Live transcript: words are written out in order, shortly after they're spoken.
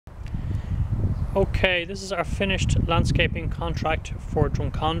Okay, this is our finished landscaping contract for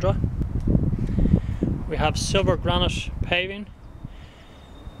Drumcondra. We have silver granite paving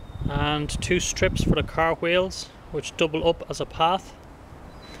and 2 strips for the car wheels which double up as a path.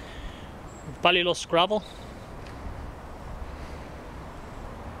 Ballylust gravel,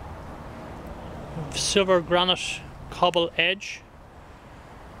 silver granite cobble edge,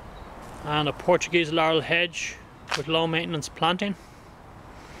 and a Portuguese laurel hedge with low maintenance planting.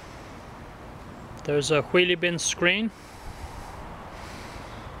 There's a wheelie bin screen.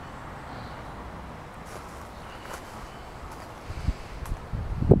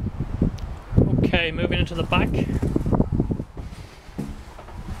 Okay, moving into the back.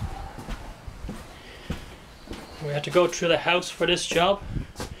 We had to go through the house for this job.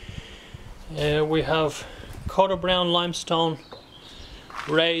 We have Coda Brown limestone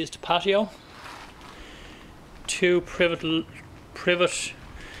raised patio, 2 privet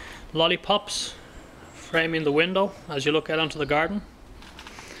lollipops framing the window as you look out onto the garden.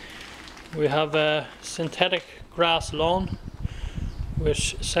 We have a synthetic grass lawn with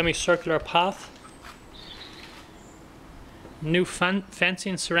semicircular path, new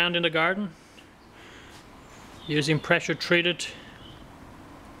fencing surrounding the garden using pressure treated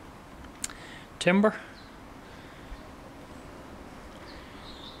timber.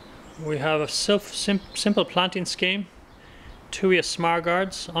 We have a simple planting scheme, 2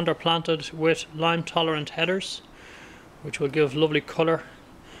 Smargards underplanted with lime tolerant headers which will give lovely colour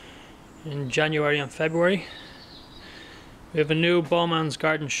in January and February. We have a new Bowman's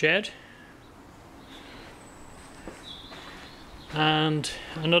garden shed and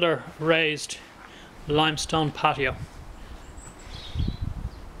another raised limestone patio.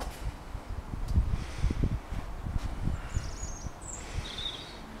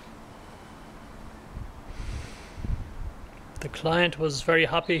 The client was very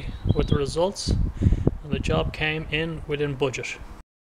happy with the results and the job came in within budget.